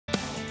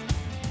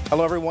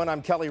Hello, everyone.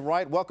 I'm Kelly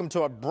Wright. Welcome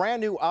to a brand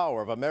new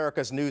hour of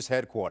America's News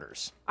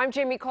Headquarters. I'm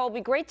Jamie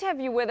Colby. Great to have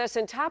you with us.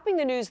 And topping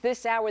the news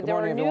this hour, Good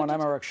morning, everyone. I'm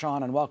Eric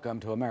Shawn, and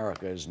welcome to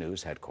America's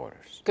News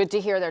Headquarters. Good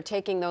to hear they're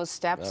taking those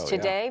steps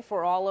today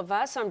for all of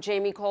us. I'm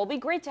Jamie Colby.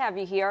 Great to have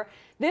you here.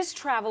 This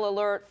travel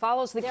alert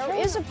follows there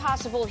is a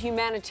possible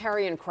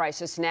humanitarian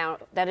crisis now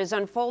that is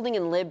unfolding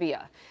in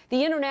Libya.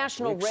 The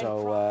International Red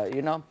Cross.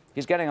 You know,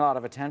 he's getting a lot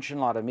of attention,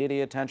 a lot of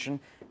media attention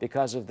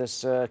because of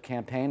this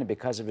campaign and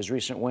because of his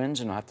recent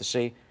wins, and we'll have to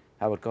see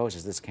how it goes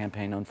as this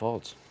campaign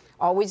unfolds.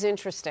 Always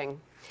interesting.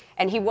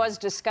 And he was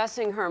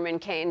discussing Herman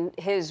Cain,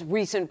 his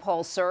recent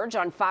poll surge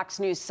on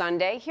Fox News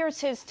Sunday. Here's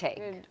his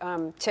take.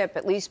 Tip,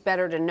 at least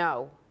better to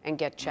know and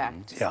get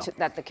checked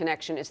that the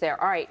connection is there.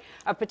 All right,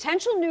 a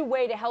potential new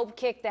way to help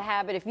kick the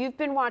habit. If you've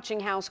been watching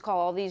House Call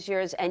all these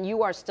years and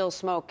you are still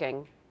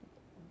smoking,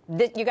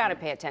 you got to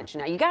pay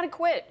attention now. You got to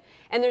quit.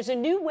 And there's a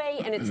new way,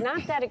 and it's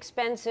not that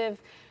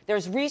expensive.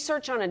 There's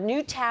research on a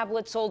new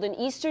tablet sold in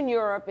Eastern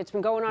Europe. It's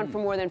been going on for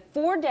more than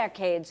 4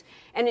 decades,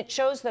 and it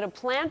shows that a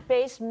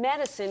plant-based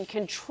medicine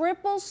can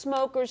triple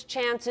smokers'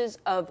 chances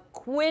of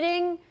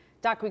quitting.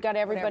 Doc, we got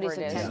everybody's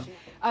attention.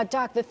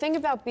 Doc, the thing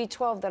about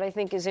B12 that I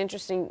think is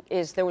interesting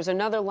is there was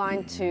another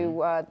line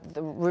to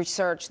the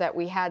research that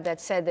we had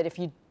that said that if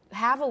you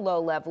have a low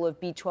level of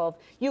B12,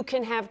 you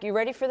can have, you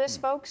ready for this,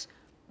 folks?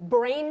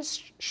 Brain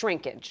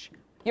shrinkage.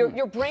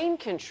 Your brain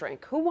can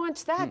shrink. Who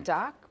wants that,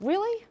 Doc?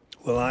 Really?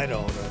 Well, I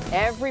don't.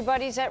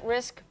 Everybody's at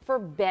risk for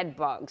bed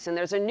bugs, and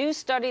there's a new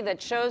study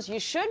that shows you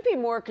should be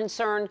more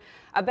concerned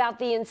about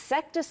the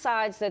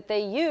insecticides that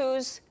they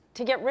use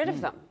to get rid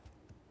of them.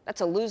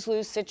 That's a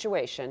lose-lose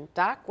situation.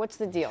 Doc, what's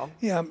the deal?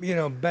 Yeah, you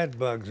know, bed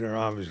bugs are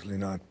obviously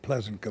not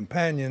pleasant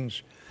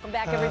companions. Welcome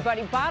back,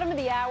 everybody. Bottom of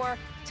the hour.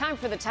 Time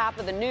for the top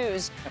of the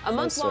news. A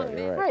month-long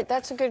right.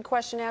 That's a good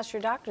question to ask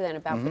your doctor then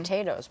about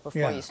potatoes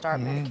before you start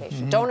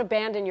medication. Don't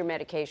abandon your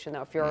medication,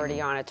 though. If you're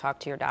already on it, talk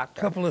to your doctor.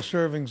 A couple of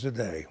servings a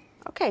day.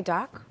 Okay,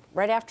 Doc.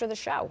 Right after the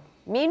show.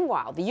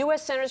 Meanwhile, the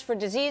U.S. Centers for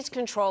Disease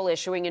Control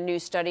issuing a new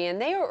study, and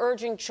they are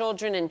urging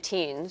children and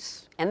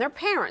teens and their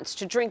parents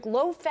to drink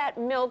low-fat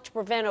milk to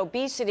prevent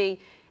obesity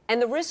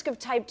and the risk of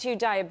type 2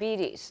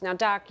 diabetes. Now,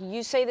 Doc,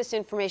 you say this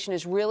information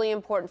is really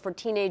important for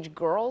teenage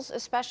girls,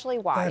 especially.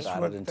 Why? That's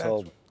what,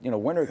 until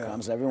winter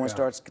comes, everyone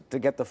starts to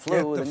get the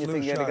flu, and then you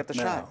think you got to get the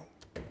shot.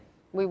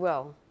 We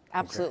will.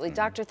 Absolutely. Okay.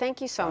 Doctor,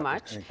 thank you so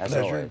much. As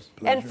always.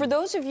 And for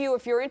those of you,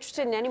 if you're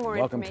interested in any more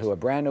information. Welcome to a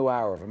brand new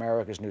hour of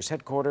America's News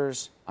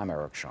Headquarters. I'm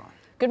Eric Shawn.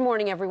 Good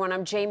morning, everyone.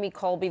 I'm Jamie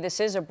Colby. This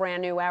is a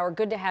brand new hour.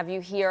 Good to have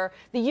you here.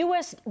 The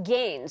U.S.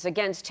 gains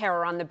against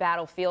terror on the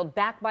battlefield,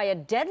 backed by a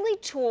deadly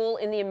tool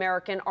in the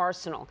American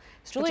arsenal.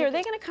 Julie, are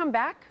they going to come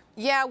back?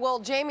 Yeah, well,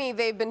 Jamie,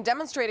 they've been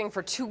demonstrating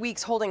for 2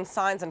 weeks, holding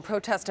signs in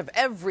protest of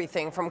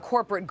everything from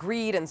corporate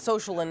greed and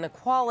social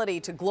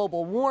inequality to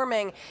global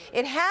warming.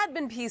 It had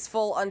been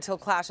peaceful until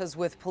clashes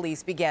with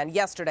police began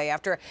yesterday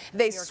after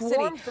they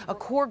swarmed. A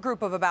core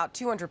group of about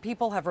 200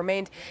 people have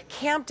remained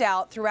camped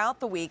out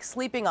throughout the week,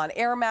 sleeping on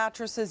air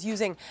mattresses,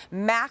 using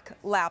Mac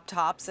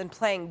laptops and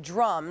playing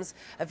drums.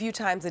 A few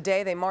times a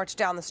day, they march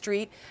down the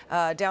street,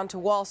 down to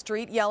Wall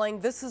Street, yelling,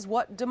 "This is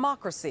what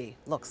democracy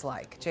looks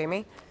like."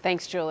 Jamie?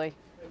 Thanks, Julie.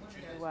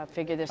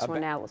 Figure this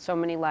one out. So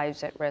many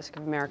lives at risk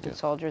of American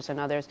soldiers and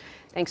others.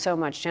 Thanks so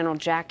much. General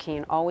Jack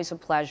Keane, always a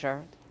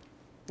pleasure.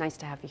 Nice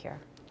to have you here.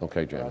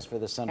 Okay, Jamie. As for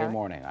the Sunday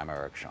morning, I'm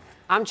Eric Shawn.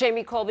 I'm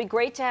Jamie Colby.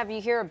 Great to have you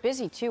here. A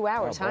busy 2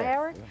 hours, huh,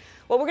 Eric? Yeah.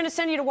 Well, we're going to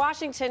send you to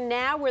Washington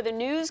now, where the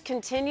news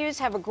continues.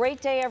 Have a great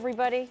day,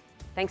 everybody.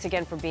 Thanks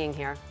again for being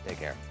here. Take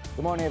care.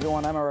 Good morning,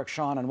 everyone. I'm Eric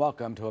Shawn, and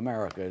welcome to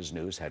America's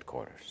News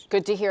Headquarters.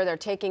 Good to hear they're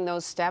taking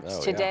those steps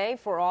today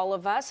for all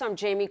of us. I'm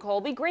Jamie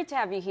Colby. Great to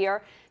have you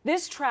here.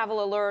 This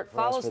travel alert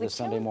follows the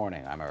Sunday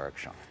morning. I'm Eric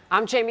Shawn.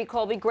 I'm Jamie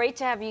Colby. Great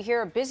to have you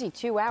here. A busy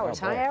 2 hours,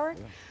 huh, Eric?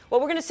 Yeah.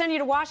 Well, we're going to send you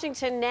to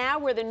Washington now,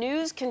 where the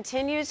news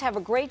continues. Have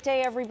a great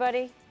day,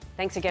 everybody.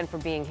 Thanks again for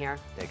being here.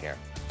 Take care.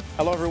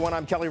 Hello, everyone.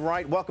 I'm Kelly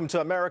Wright. Welcome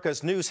to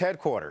America's News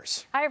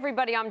Headquarters. Hi,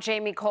 everybody. I'm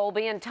Jamie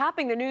Colby. And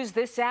topping the news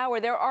this hour,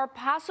 there are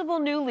possible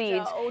new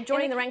leads.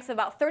 Joining the ranks of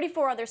about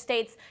 34 other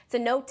states, it's a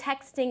no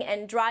texting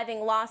and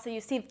driving law. So you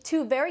see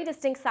two very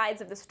distinct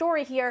sides of the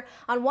story here.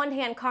 On one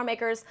hand, car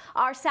makers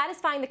are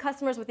satisfying the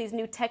customers with these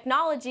new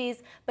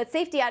technologies, but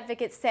safety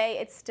advocates say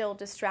it's still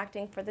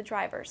distracting for the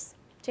drivers.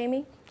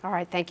 Jamie? All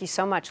right, thank you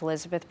so much,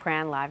 Elizabeth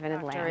Prann, live in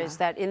Atlanta. Is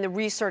that in the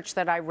research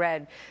that I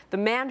read, the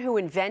man who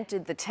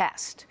invented the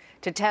test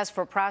to test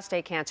for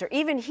prostate cancer,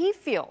 even he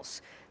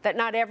feels that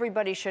not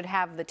everybody should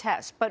have the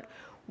test. But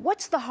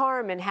what's the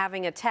harm in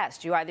having a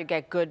test? You either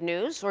get good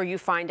news, or you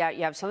find out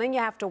you have something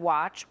you have to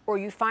watch, or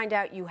you find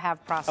out you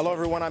have prostate. Hello,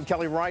 everyone. I'm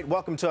Kelly Wright.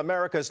 Welcome to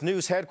America's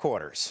News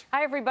Headquarters.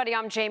 Hi, everybody.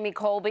 I'm Jamie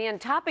Colby. And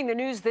topping the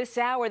news this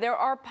hour, there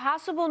are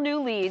possible new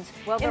leads.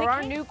 Well, there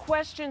are new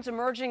questions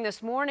emerging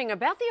this morning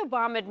about the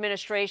Obama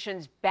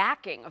administration's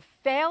backing of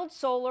failed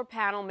solar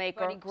panel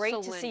maker.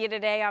 Great to see you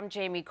today. I'm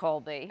Jamie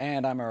Colby.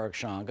 And I'm Eric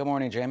Shawn. Good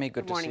morning, Jamie.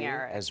 Good to see you,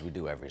 as we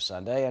do every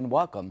Sunday. And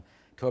welcome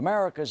to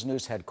America's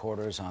news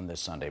headquarters on this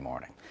Sunday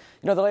morning.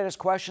 You know, the latest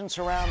questions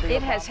surround the...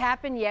 It has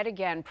happened yet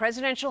again.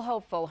 Presidential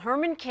hopeful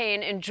Herman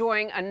Cain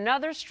enjoying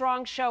another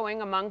strong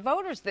showing among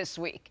voters this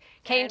week.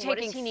 Cain taking what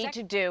does he need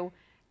to do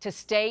to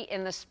stay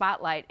in the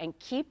spotlight and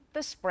keep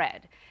the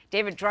spread.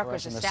 David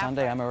Drucker's a staff.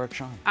 Sunday, I'm Eric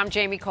Shawn. I'm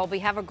Jamie Colby.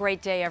 Have a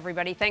great day,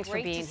 everybody. Thanks for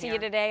being here. Great to see you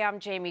today. I'm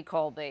Jamie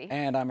Colby.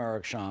 And I'm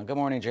Eric Shawn. Good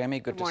morning, Jamie.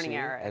 Good to see you,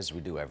 as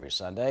we do every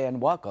Sunday.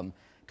 And welcome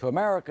to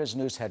America's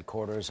news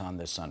headquarters on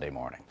this Sunday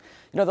morning.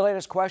 You know, the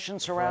latest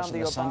questions surround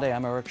the Sunday,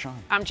 I'm Eric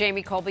Shawn. I'm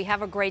Jamie Colby.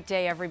 Have a great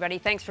day, everybody.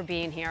 Thanks for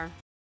being here.